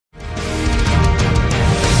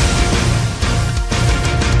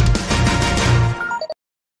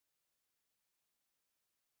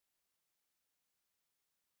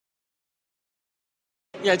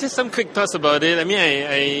Yeah, just some quick thoughts about it. I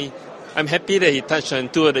mean, I'm happy that he touched on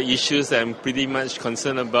two of the issues that I'm pretty much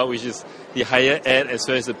concerned about, which is the higher ed as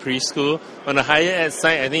well as the preschool. On the higher ed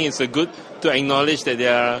side, I think it's good to acknowledge that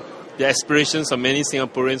there are the aspirations of many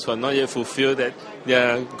Singaporeans who are not yet fulfilled, that they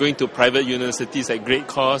are going to private universities at great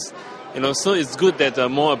cost. So it's good that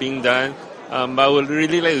more are being done. But I would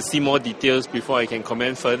really like to see more details before I can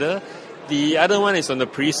comment further. The other one is on the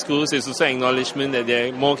preschools. There's also acknowledgement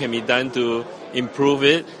that more can be done to improve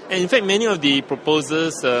it. And in fact, many of the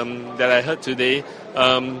proposals that I heard today,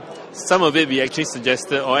 some of it we actually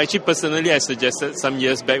suggested, or actually personally I suggested some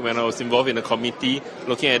years back when I was involved in a committee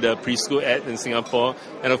looking at the preschool ed in Singapore.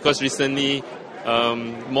 And of course, recently,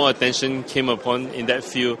 more attention came upon in that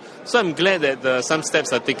field. So I'm glad that some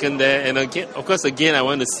steps are taken there. And again, I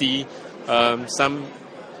want to see some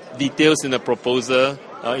details in the proposal,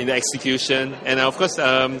 in the execution. And of course,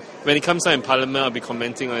 when it comes out in Parliament, I'll be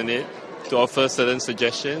commenting on it to offer certain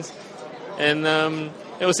suggestions. And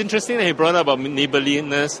it was interesting that he brought up about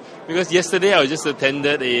neighbourliness, because yesterday I just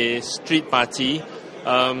attended a street party.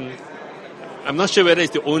 I'm not sure whether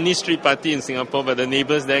it's the only street party in Singapore, but the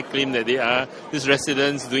neighbours there claim that they are. These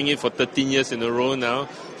residents doing it for 13 years in a row now.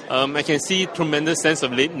 I can see tremendous sense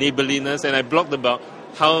of neighbourliness, and I blogged about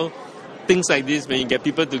how things like this, when you get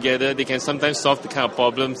people together, they can sometimes solve the kind of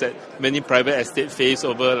problems that many private estates face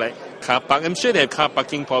over like car park. I'm sure they have car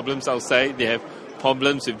parking problems outside. They have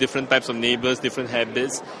problems with different types of neighbours, different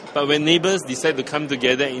habits. But when neighbours decide to come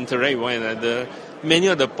together and interact with one another, many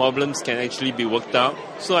of the problems can actually be worked out.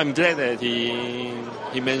 So I'm glad that he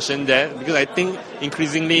mentioned that, because I think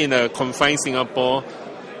increasingly in a confined Singapore,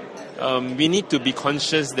 we need to be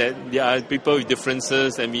conscious that there are people with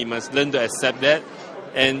differences, and we must learn to accept that.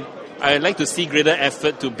 And I'd like to see greater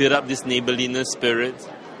effort to build up this neighbourliness spirit.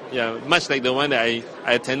 Yeah, much like the one that I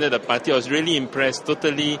attended the party. I was really impressed.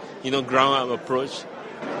 Totally, ground up approach. So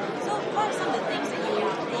what are some of the things that you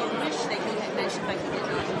wish that he had mentioned but he did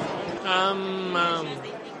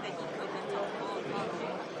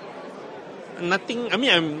not? Nothing. I mean,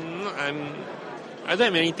 I don't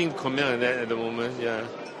have anything to comment on that at the moment. Yeah.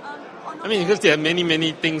 Because there are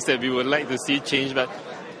many things that we would like to see change, but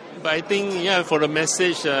I think, for the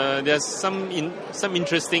message, there's some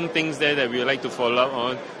interesting things there that we would like to follow up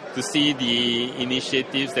on, to see the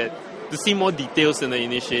initiatives, to see more details in the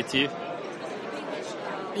initiative.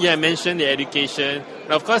 Yeah, I mentioned the education.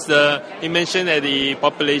 And of course, he mentioned that the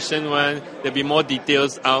population one, there'll be more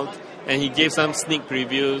details out, and he gave some sneak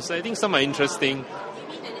previews. I think some are interesting.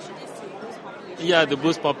 Yeah, to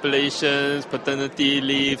boost populations, paternity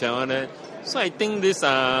leave and all that. So I think these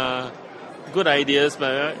are good ideas,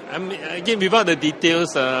 but again, without the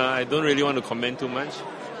details, I don't really want to comment too much.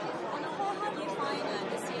 On the whole, how do you find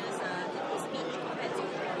this year's speech compared to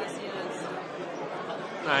previous years?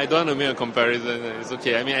 I don't want to make a comparison. It's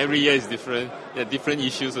okay. Every year is different. There are different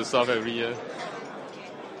issues to solve every year.